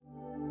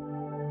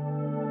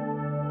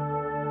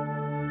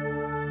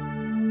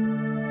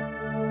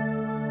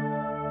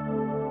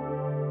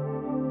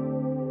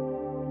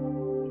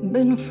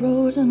been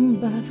frozen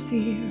by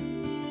fear.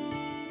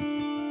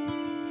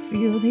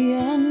 Feel the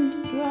end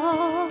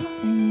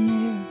drawing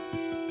near.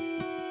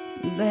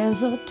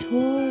 There's a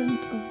torrent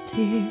of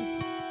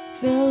tears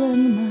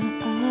filling my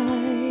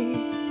eyes,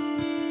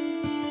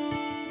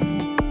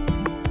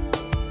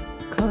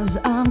 'cause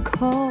I'm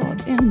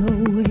caught in the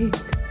wake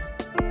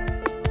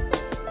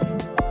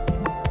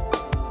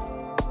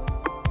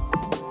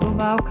of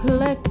our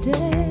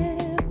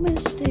collective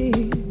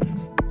mistakes.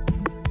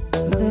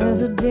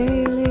 There's a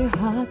daily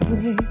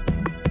heartbreak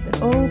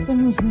that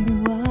opens me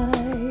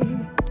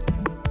wide.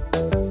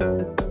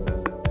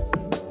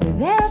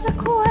 There's a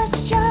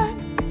question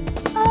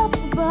up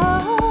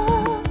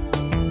above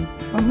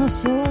from a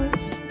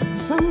source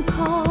some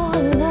call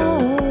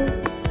love.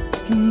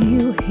 Can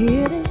you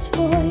hear this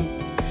voice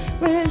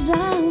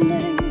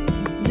resounding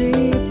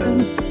deep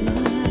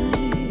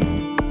inside?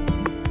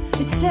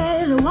 It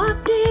says, what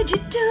did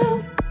you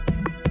do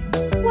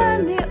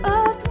when the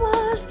earth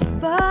was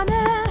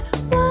burning?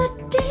 What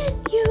did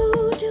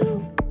you do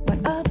when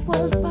earth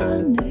was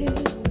burning?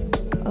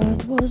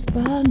 Earth was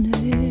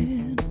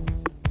burning.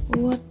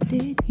 What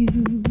did you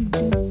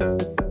do?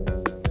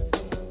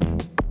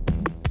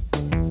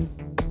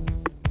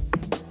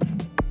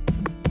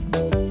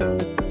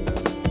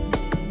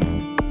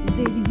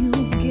 Did you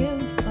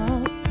give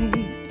up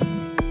hate?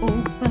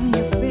 Open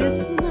your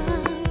fist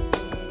now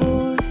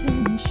or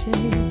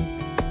handshake?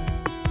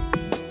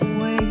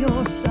 Wear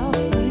your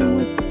suffering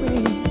with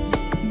grace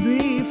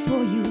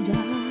before you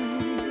die.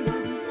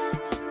 One step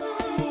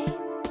today.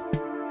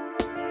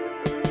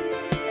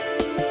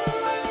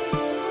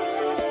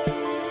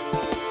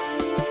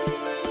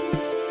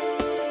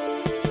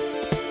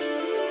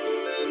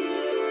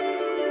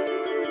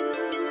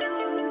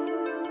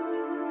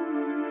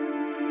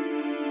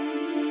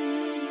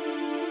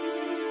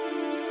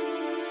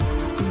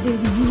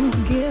 Did you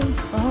give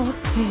up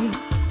hate?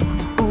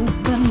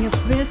 Open your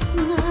fist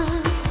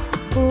now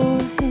or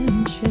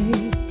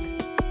handshake?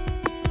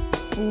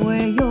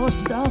 Wear your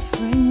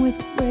suffering with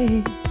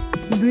grace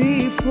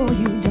before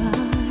you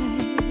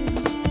die,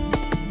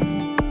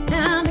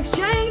 and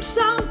exchange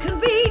some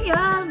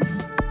convenience.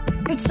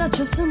 It's such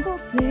a simple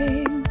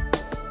thing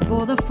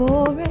for the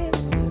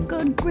forest,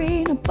 good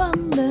green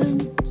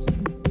abundance,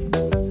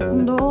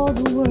 and all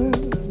the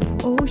world's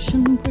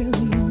ocean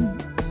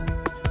brilliance.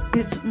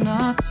 It's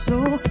not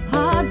so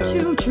hard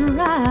to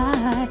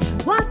try.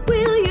 What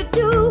will you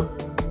do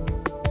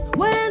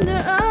when the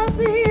earth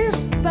is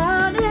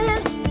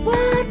burning?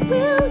 What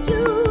will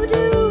you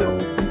do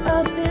when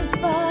earth is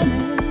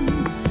burning?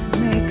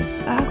 Make a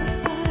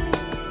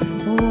sacrifice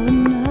for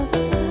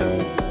another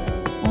life.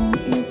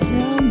 Won't you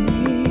tell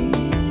me,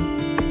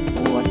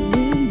 what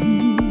will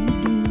you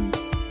do?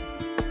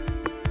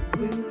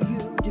 Will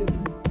you do?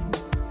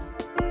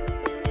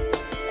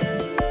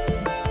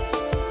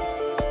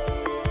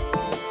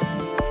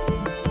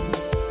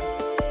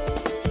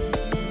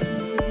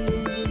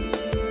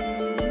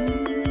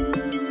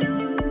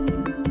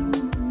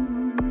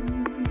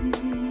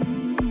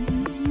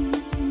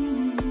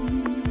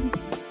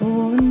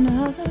 For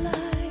another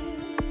life,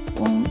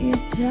 won't you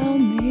tell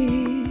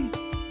me,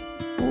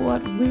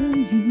 what will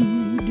you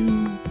do?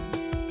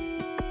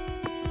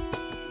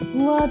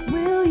 What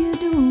will you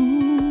do?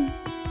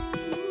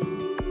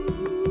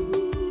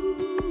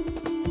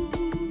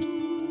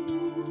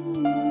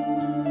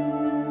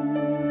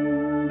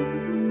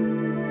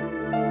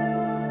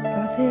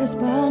 Earth is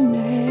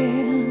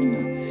burning,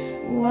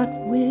 what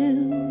will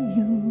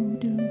you do?